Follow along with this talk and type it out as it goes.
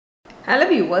Hello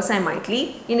viewers, I am Maitli.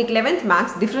 In 11th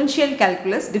Maths Differential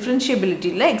Calculus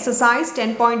Differentiability exercise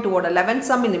 10.2 ஓட 11th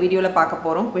sum இந்த வீடியோல பார்க்க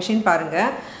போறோம். question பாருங்க.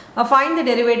 Find the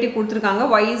derivative கொடுத்திருக்காங்க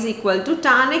y is equal to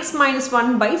tan x minus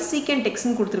 1 by secant x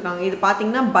னு கொடுத்திருக்காங்க. இது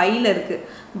பாத்தீங்கன்னா byல இருக்கு.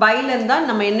 byல இருந்தா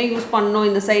நம்ம என்ன யூஸ் பண்ணனும்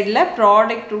இந்த சைடுல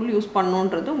product rule யூஸ்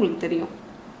பண்ணனும்ன்றது உங்களுக்கு தெரியும்.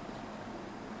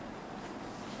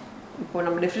 இப்போ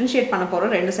நம்ம டிஃபரன்ஷியேட் பண்ண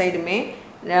போறோம் ரெண்டு சைடுமே.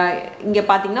 இங்க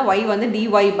பாத்தீங்கன்னா y வந்து dy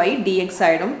by dx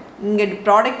ஆயிடும். இங்க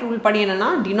ப்ராடக்ட் ரூல் படி என்னன்னா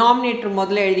டினாமினேட்டர்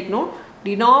முதல்ல எழுதிக்கணும்.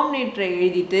 டினாமினேட்டரை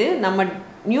எழுதிட்டு நம்ம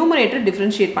நியூமரேட்டர்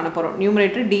டிஃபரன்ஷியேட் பண்ண போறோம்.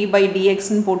 நியூமரேட்டர் d by dx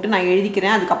ன்னு போட்டு நான்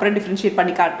எழுதிக்கிறேன். அதுக்கு அப்புறம் டிஃபரன்ஷியேட்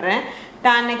பண்ணி காட்றேன்.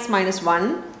 tan x minus 1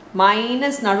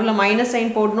 மைனஸ் நடுவுல மைனஸ்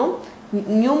சைன் போடணும்.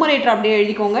 நியூமரேட்டர் அப்படியே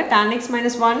எழுதிக்கோங்க. tan x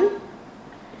minus 1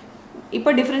 இப்போ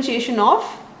differentiation of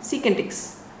secant x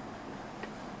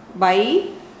by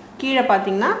கீழே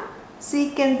பாத்தீங்கன்னா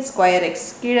secant square x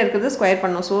கீழே இருக்குது ஸ்கொயர்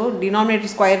பண்ணோம். So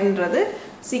denominator ஸ்கொயர்ன்றது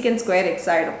secant square x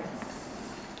ஆகிடும்.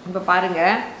 இப்போ பாருங்க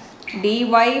dy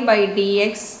by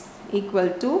dx equal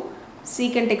to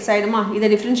secant x ஆகிடுமா. இதை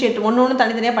டிஃப்ரென்ஷியேட் ஒன்று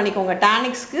தனித்தனியாக பண்ணிக்கோங்க. tan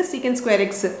xக்கு secant square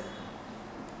x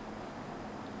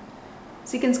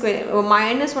secant square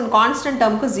minus 1 constant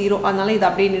டேர்முக்கு 0 அதனால இது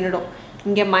அப்படியே நின்றுடும்.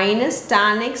 இங்கே minus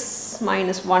tan x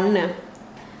minus 1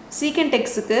 secant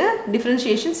xக்கு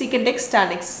differentiation secant x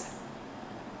tan x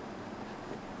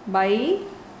by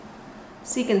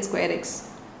secant square x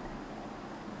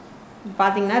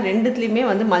பாத்தீங்கன்னா ரெண்டுத்துலயுமே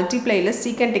வந்து மல்டிப்ளைல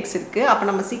secant x இருக்கு. அப்ப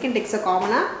நம்ம secant x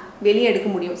காமனா வெளியே எடுக்க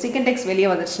முடியும். secant x வெளியே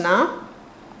வந்துச்சுனா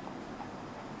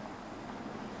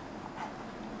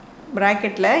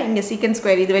பிராக்கெட்ல இங்க secant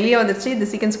square இது வெளியே வந்துருச்சு. இது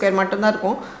secant square மட்டும் தான்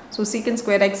இருக்கும். சோ secant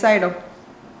square x ஆயிடும்.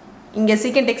 இங்க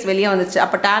secant x வெளியே வந்துருச்சு.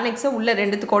 அப்ப tan x உள்ள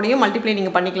ரெண்டுத்துக்கூடயும் மல்டிப்ளை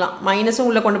நீங்க பண்ணிக்கலாம். மைனஸும்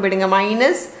உள்ள கொண்டு போய்டுங்க.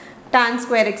 மைனஸ் tan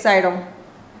square x ஆயிடும்.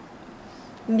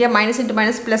 இங்கே minus into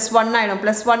minus plus 1 ஆயிடும்.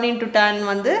 plus 1 into tan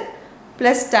வந்து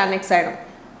plus tan x ஆயிடும்.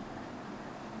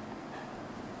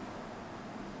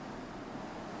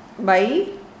 by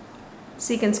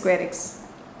secant square x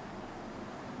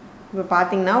இப்போ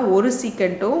பார்த்தீங்கன்னா ஒரு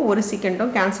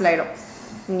secantம் cancel ஆயிடும்.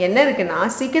 இங்கே என்ன இருக்குன்னா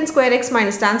secant square x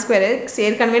minus tan square x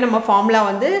ஏற்கனவே நம்ம ஃபார்முலா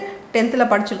வந்து 10th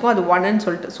படிச்சிருக்கோம். அது 1 ன்னு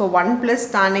சொல்லிட்டு. So 1 plus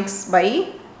tan x by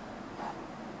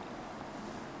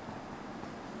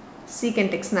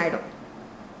secant x ஆயிடும்.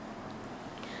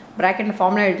 bracketல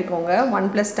ஃபார்முலா எழுதிக்கோங்க. 1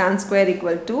 plus tan square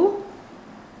equal to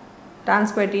tan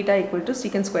square theta equal to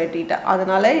secant square theta.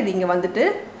 அதனால இது இங்க வந்துட்டு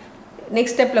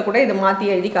நெக்ஸ்ட் ஸ்டெப்ல கூட இத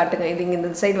மாத்தி எழுதி காட்டுங்க. இது இங்க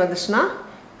இந்த சைடு வந்துச்சுனா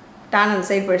tan அந்த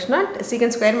side போயிடுச்சுனா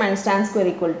secant square minus tan square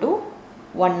equal to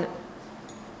 1.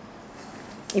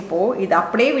 இப்போ இது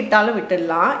அப்படியே விட்டாலும்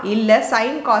விட்டுடலாம். இல்ல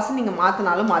sin cos நீங்க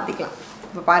மாத்தினாலும் மாத்திக்கலாம்.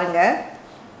 இப்போ பாருங்க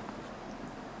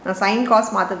நான் sin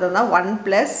cos மாத்தறதா 1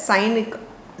 plus sin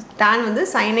tan வந்து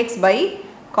sin x by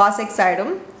cos x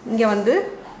ஆயிடும். இங்க வந்து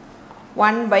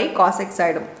 1 by cos x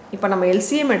ஆயிடும். இப்போ நம்ம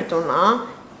LCM எடுத்தோம்னா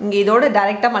இங்க இதோட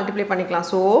டைரக்ட்டா மல்டிப்ளை பண்ணிக்கலாம்.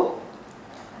 So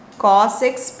cos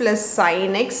x plus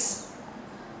sin x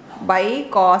by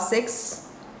cos x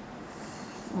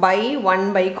by 1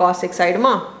 by cos x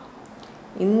ஆயிடுமா.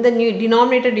 இந்த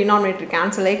டினாமினேட்டர்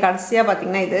கேன்சல் ஆகி கடைசியா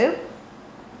பாத்தீங்கன்னா இது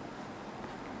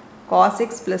cos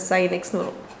x plus sin x னு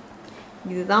வரும்.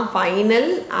 இதுதான்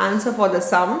final answer for the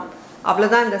some.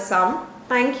 அவ்வளவுதான் இந்த சம்.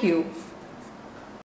 Thank you.